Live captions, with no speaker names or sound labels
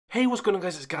Hey, what's going on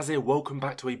guys, it's Gaz here, welcome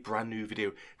back to a brand new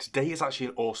video. Today is actually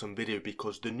an awesome video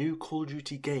because the new Call of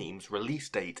Duty games release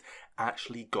date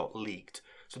actually got leaked.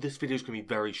 So this video is going to be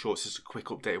very short, it's just a quick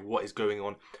update of what is going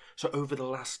on. So over the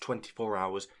last 24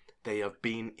 hours, they have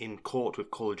been in court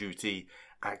with Call of Duty,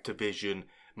 Activision,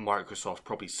 Microsoft,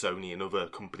 probably Sony and other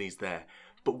companies there.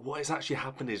 But what has actually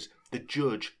happened is the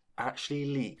judge actually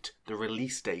leaked the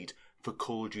release date for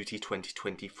Call of Duty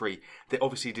 2023. They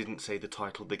obviously didn't say the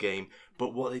title of the game,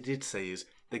 but what they did say is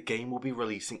the game will be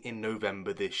releasing in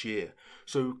November this year.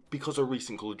 So because of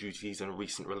recent Call of Duties and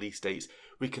recent release dates,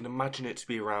 we can imagine it to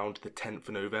be around the 10th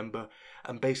of November.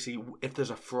 And basically, if there's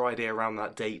a Friday around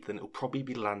that date, then it'll probably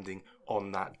be landing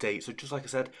on that date. So just like I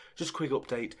said, just a quick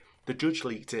update. The judge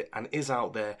leaked it and it is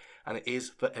out there and it is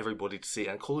for everybody to see,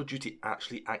 and Call of Duty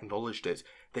actually acknowledged it.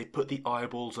 They put the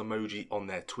eyeballs emoji on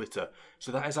their Twitter.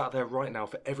 So that is out there right now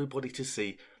for everybody to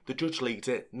see. The judge leaked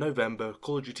it, November,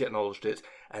 Call of Duty acknowledged it,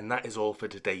 and that is all for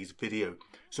today's video.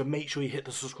 So make sure you hit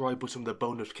the subscribe button with the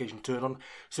bell notification turn on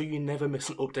so you never miss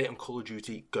an update on Call of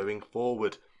Duty going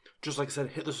forward. Just like I said,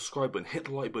 hit the subscribe button, hit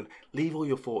the like button, leave all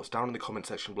your thoughts down in the comment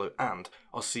section below, and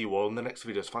I'll see you all in the next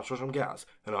video. So thanks for watching, I'm Gaz,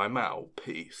 and I'm out.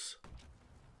 Peace.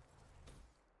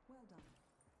 Well done.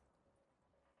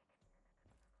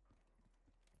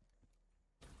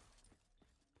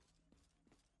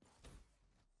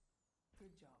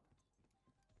 Good job.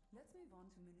 Let's move on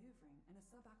to maneuvering in a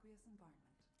subaqueous environment.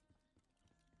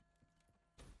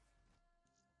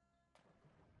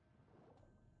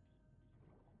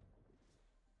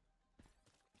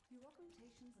 Your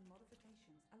augmentations and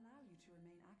modifications allow you to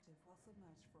remain active while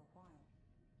submerged for a while,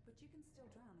 but you can still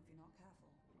drown if you're not careful.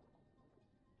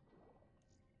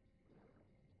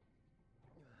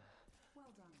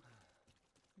 Well done.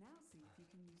 Now see if you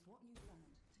can use what you've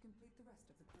learned to complete the rest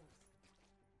of the course.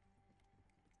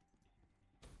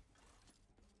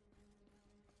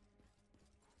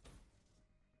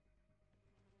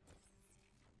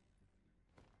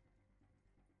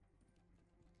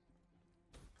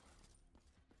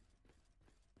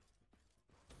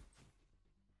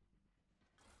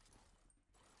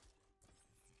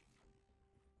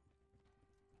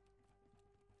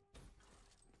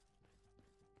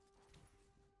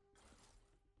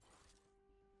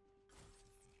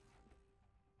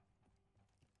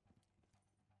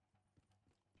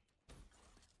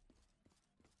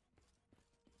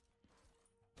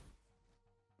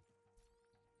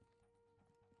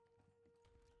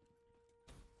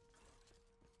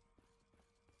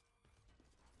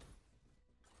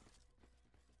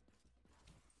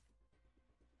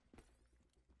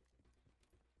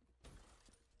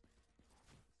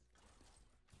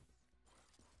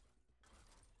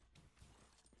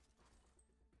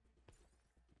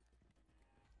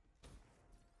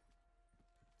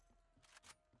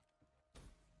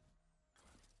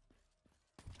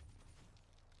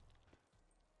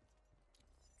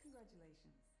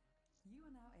 Congratulations! You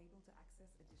are now able to access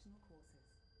additional courses.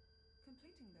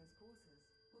 Completing those courses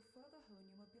will further hone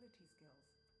your mobility skills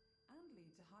and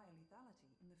lead to higher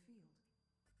lethality in the field.